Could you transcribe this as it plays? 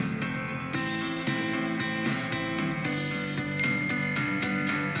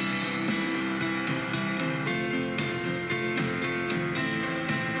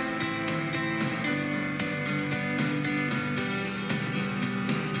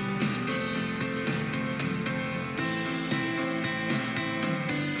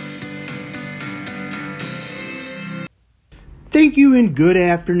Thank you and good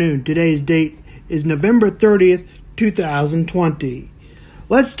afternoon. Today's date is November 30th, 2020.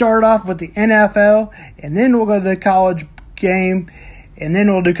 Let's start off with the NFL, and then we'll go to the college game, and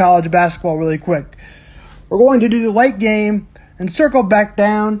then we'll do college basketball really quick. We're going to do the late game and circle back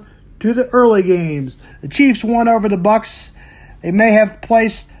down to the early games. The Chiefs won over the Bucs.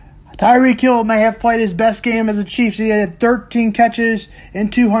 Tyreek Hill may have played his best game as a Chiefs. He had 13 catches and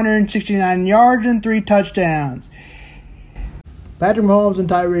 269 yards and 3 touchdowns. Patrick Mahomes and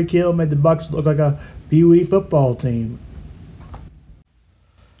Tyreek Hill made the Bucs look like a Pee Wee football team.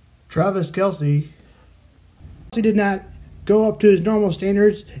 Travis Kelce did not go up to his normal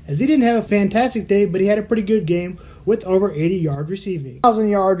standards, as he didn't have a fantastic day, but he had a pretty good game with over 80 yards receiving. 1,000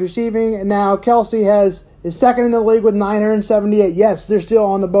 yards receiving, and now Kelce is second in the league with 978. Yes, they're still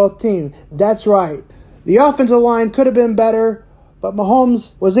on the both teams. That's right. The offensive line could have been better, but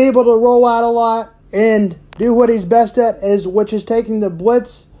Mahomes was able to roll out a lot and do what he's best at, which is taking the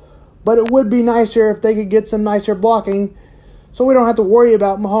blitz. But it would be nicer if they could get some nicer blocking, so we don't have to worry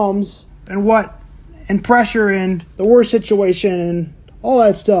about Mahomes and pressure and the worst situation and all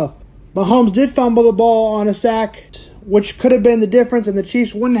that stuff. Mahomes did fumble the ball on a sack, which could have been the difference, and the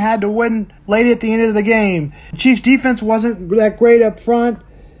Chiefs wouldn't have had to win late at the end of the game. The Chiefs' defense wasn't that great up front.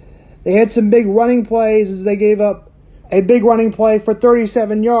 They had some big running plays as they gave up a big running play for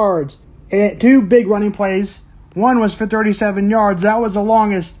 37 yards. And 2 big running plays. One was for 37 yards. That was the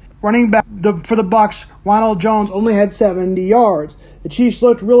longest. Running back for the Bucs, Ronald Jones, only had 70 yards. The Chiefs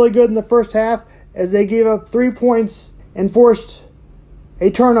looked really good in the first half as they gave up 3 points and forced a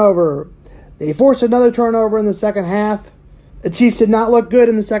turnover. They forced another turnover in the second half. The Chiefs did not look good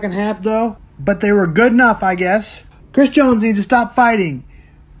in the second half, though, but they were good enough, I guess. Chris Jones needs to stop fighting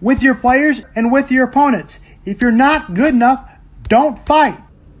with your players and with your opponents. If you're not good enough, don't fight.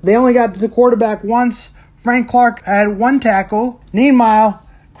 They only got to the quarterback once. Frank Clark had 1 tackle. Meanwhile,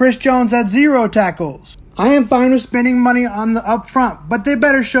 Chris Jones had 0 tackles. I am fine with spending money on the up front, but they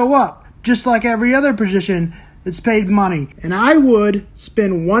better show up, just like every other position that's paid money. And I would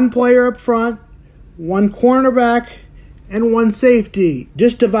spend 1 player up front, 1 cornerback, and 1 safety.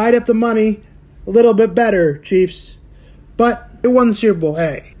 Just divide up the money a little bit better, Chiefs. But they won the Super Bowl,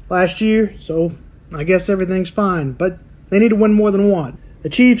 last year, so I guess everything's fine. But they need to win more than 1. The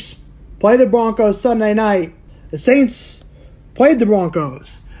Chiefs play the Broncos Sunday night. The Saints played the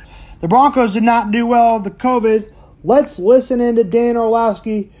Broncos. The Broncos did not do well with COVID. Let's listen into Dan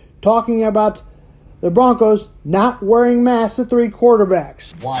Orlovsky talking about the Broncos not wearing masks to 3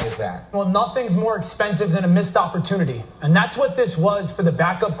 quarterbacks. Why is that? Well, nothing's more expensive than a missed opportunity. And that's what this was for the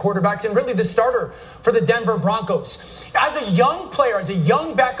backup quarterbacks and really the starter for the Denver Broncos. As a young player, as a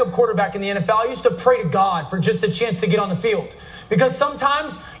young backup quarterback in the NFL, I used to pray to God for just a chance to get on the field. Because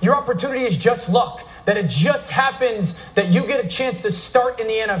sometimes your opportunity is just luck, that it just happens that you get a chance to start in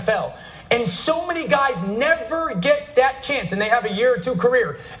the NFL. And so many guys never get that chance, and they have a year or 2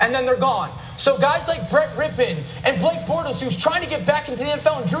 career, and then they're gone. So guys like Brett Rippon and Blake Bortles, who's trying to get back into the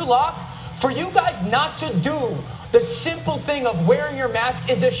NFL, and Drew Lock, for you guys not to do the simple thing of wearing your mask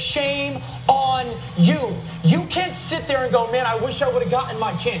is a shame on you. You can't sit there and go, man, I wish I would have gotten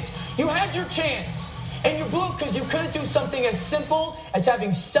my chance. You had your chance. And you blew it because you couldn't do something as simple as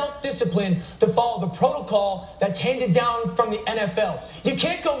having self-discipline to follow the protocol that's handed down from the NFL. You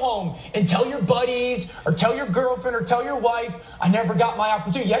can't go home and tell your buddies or tell your girlfriend or tell your wife, I never got my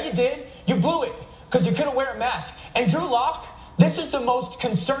opportunity. Yeah, you did. You blew it because you couldn't wear a mask. And Drew Lock, this is the most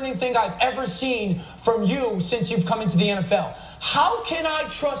concerning thing I've ever seen from you since you've come into the NFL. How can I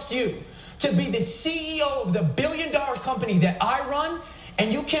trust you to be the CEO of the billion-dollar company that I run,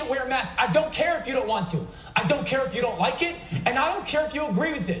 and you can't wear a mask? I don't care if you don't want to. I don't care if you don't like it. And I don't care if you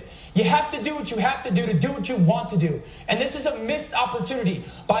agree with it. You have to do what you have to do what you want to do. And this is a missed opportunity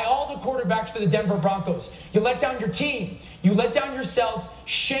by all the quarterbacks for the Denver Broncos. You let down your team. You let down yourself.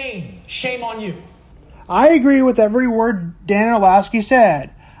 Shame. Shame on you. I agree with every word Dan Orlovsky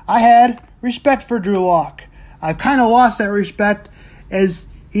said. I had respect for Drew Lock. I've kind of lost that respect as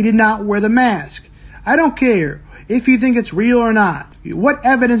he did not wear the mask. I don't care if you think it's real or not. What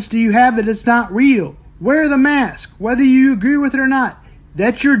evidence do you have that it's not real? Wear the mask, whether you agree with it or not.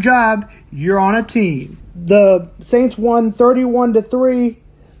 That's your job. You're on a team. The Saints won 31-3.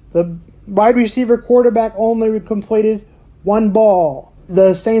 The wide receiver quarterback only completed 1 ball.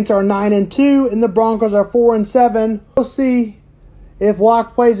 The Saints are 9-2, and the Broncos are 4-7. We'll see if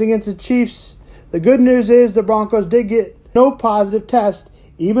Lock plays against the Chiefs. The good news is the Broncos did get no positive test,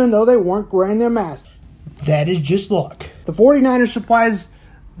 even though they weren't wearing their masks. That is just luck. The 49ers supplies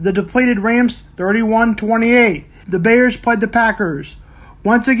the depleted Rams 31-28. The Bears played the Packers.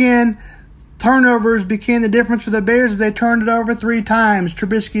 Once again, Turnovers became the difference for the Bears as they turned it over 3 times.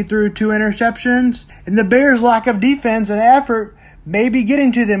 Trubisky threw 2 interceptions, and the Bears' lack of defense and effort may be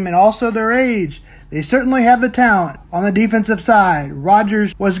getting to them, and also their age. They certainly have the talent on the defensive side.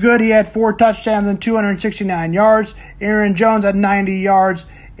 Rodgers was good. He had 4 touchdowns and 269 yards. Aaron Jones had 90 yards,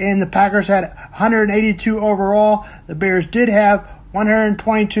 and the Packers had 182 overall. The Bears did have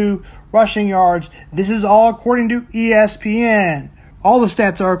 122 rushing yards. This is all according to ESPN. All the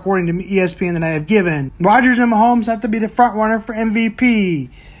stats are according to ESPN that I have given. Rodgers and Mahomes have to be the front runner for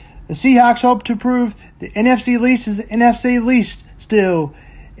MVP. The Seahawks hope to prove the NFC least is the NFC least still,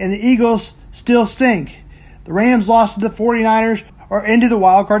 and the Eagles still stink. The Rams lost to the 49ers or into the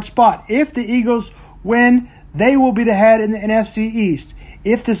wild card spot. If the Eagles win, they will be the head in the NFC East.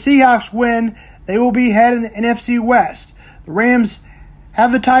 If the Seahawks win, they will be head in the NFC West. The Rams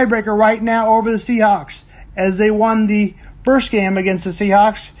have the tiebreaker right now over the Seahawks as they won the first game against the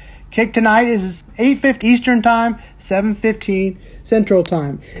Seahawks. Kick tonight is 8:50 Eastern Time, 7:15 Central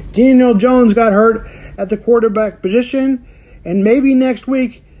Time. Daniel Jones got hurt at the quarterback position, and maybe next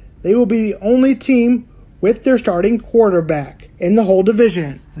week they will be the only team with their starting quarterback in the whole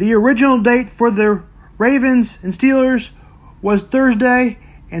division. The original date for the Ravens and Steelers was Thursday,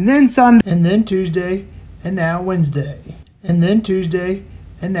 and then Sunday, and then Tuesday, and now Wednesday. And then Tuesday,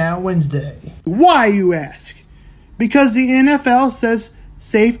 and now Wednesday. Why, you ask? Because the NFL says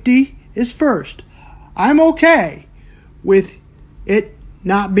safety is first. I'm okay with it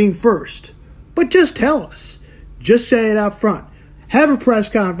not being first. But just tell us. Just say it out front. Have a press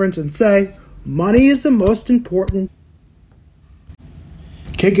conference and say, money is the most important.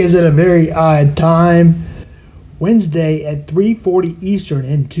 Kick is at a very odd time. Wednesday at 3:40 Eastern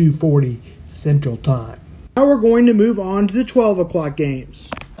and 2:40 Central Time. Now we're going to move on to the 12 o'clock games.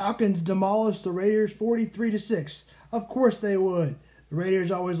 Falcons demolished the Raiders 43-6. Of course they would. The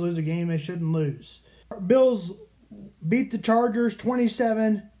Raiders always lose a game they shouldn't lose. Bills beat the Chargers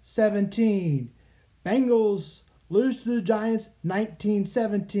 27-17. Bengals lose to the Giants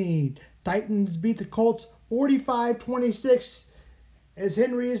 19-17. Titans beat the Colts 45-26 as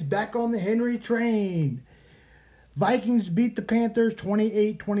Henry is back on the Henry train. Vikings beat the Panthers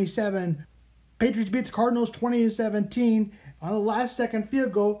 28-27. Patriots beat the Cardinals 20-17 on a last-second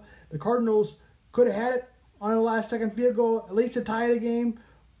field goal. The Cardinals could have had it on a last-second field goal, at least to tie the game,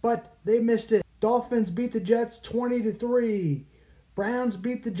 but they missed it. Dolphins beat the Jets 20-3. Browns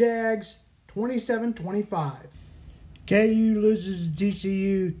beat the Jags 27-25. KU loses to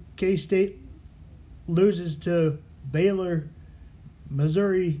TCU. K-State loses to Baylor.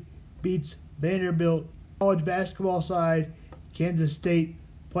 Missouri beats Vanderbilt. College basketball side, Kansas State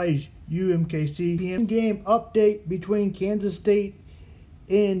plays UMKC. Game update between Kansas State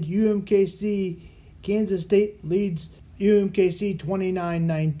and UMKC. Kansas State leads UMKC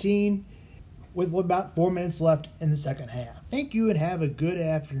 29-19 with about 4 minutes left in the second half. Thank you and have a good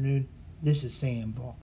afternoon. This is Sam Vaughn.